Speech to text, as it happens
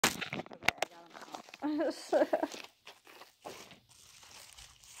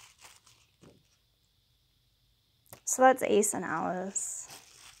So that's Ace and Alice.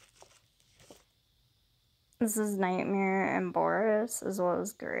 This is Nightmare and Boris, as well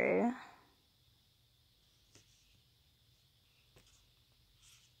as Gray.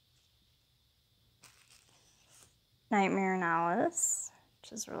 Nightmare and Alice,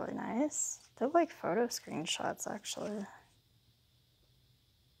 which is really nice. They're like photo screenshots, actually.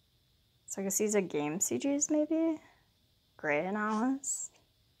 So I guess these are game CGs, maybe? Gray and Alice.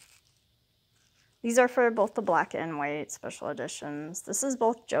 These are for both the black and white special editions. This is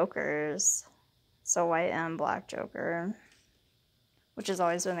both Jokers. So white and black Joker. Which has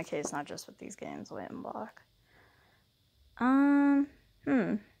always been the case, not just with these games, white and black. I'm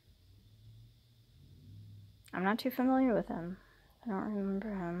not too familiar with him. I don't remember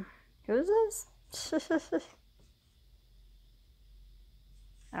him. Who is this?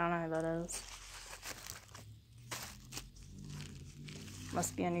 I don't know who that is.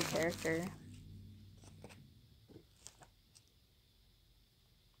 Must be a new character.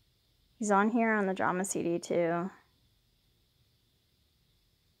 He's on here on the drama CD too.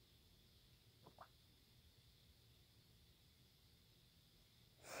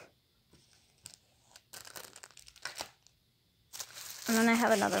 And then I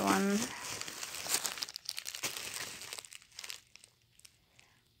have another one.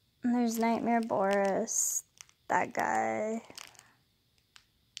 And there's Nightmare Boris. That guy.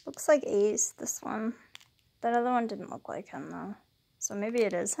 Looks like Ace, this one. That other one didn't look like him though. So maybe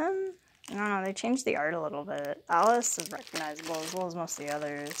it is him? I don't know, they changed the art a little bit. Alice is recognizable as well as most of the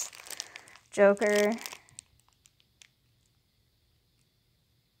others. Joker.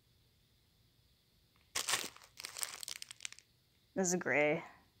 This is Gray.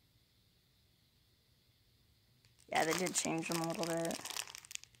 Yeah, they did change him a little bit.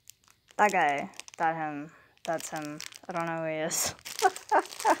 That guy, that's him. I don't know who he is.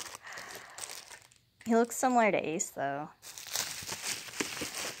 He looks similar to Ace, though.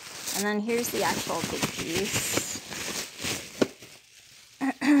 And then here's the actual big piece.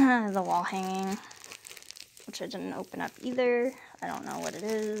 The wall hanging, which I didn't open up either. I don't know what it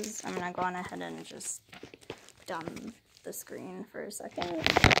is. I'm gonna go on ahead and just dumb the screen for a second.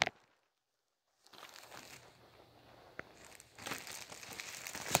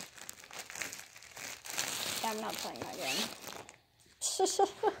 Yeah, I'm not playing that game.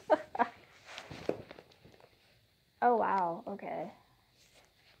 Oh wow, okay.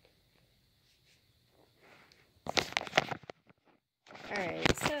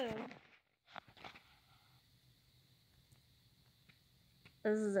 Alright, so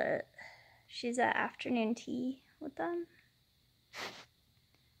this is it. She's at afternoon tea with them.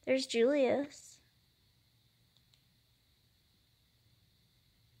 There's Julius.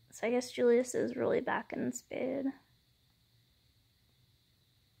 So I guess Julius is really back in Spade.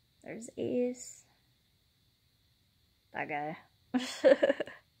 There's Ace. That guy.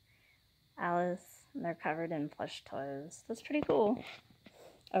 Alice. And they're covered in plush toys. That's pretty cool.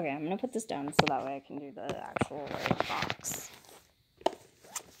 Okay, I'm gonna put this down so that way I can do the actual like box.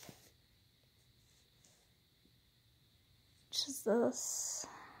 Which is this?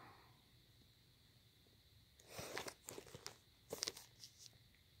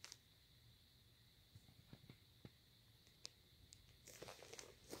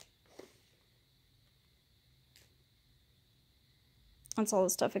 That's all the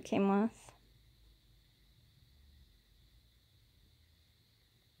stuff it came with.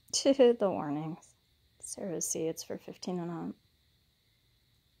 The warnings. Sarah C, it's for 15 and up.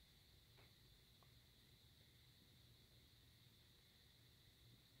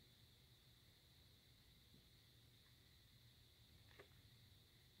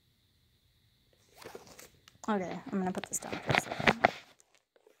 Okay, I'm gonna put this down for a second.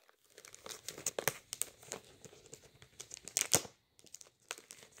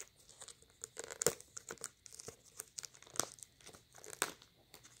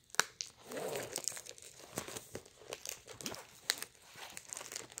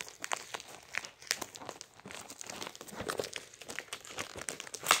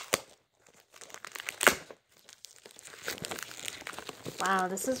 Wow,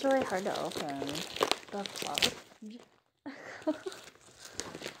 this is really hard to open. The fuck?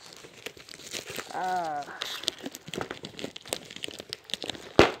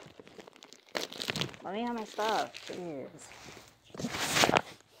 Let me have my stuff, jeez.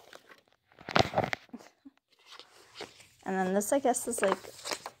 And then this, I guess, is like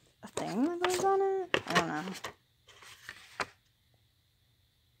a thing that goes on it? I don't know.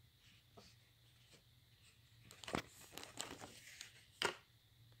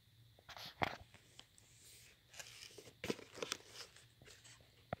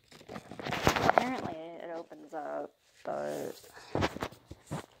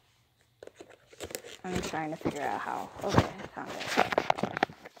 I'm trying to figure out how. Okay, I found it.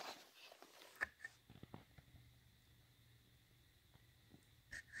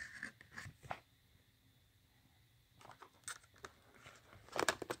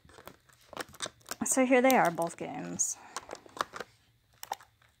 So here they are, both games.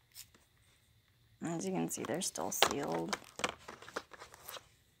 As you can see, they're still sealed.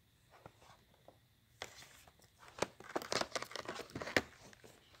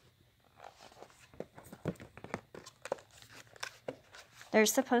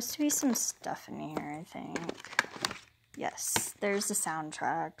 There's supposed to be some stuff in here, I think. Yes, there's the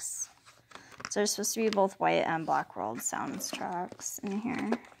soundtracks. So there's supposed to be both White and Black World soundtracks in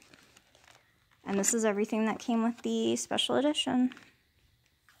here. And this is everything that came with the special edition.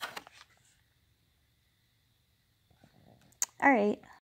 Alright.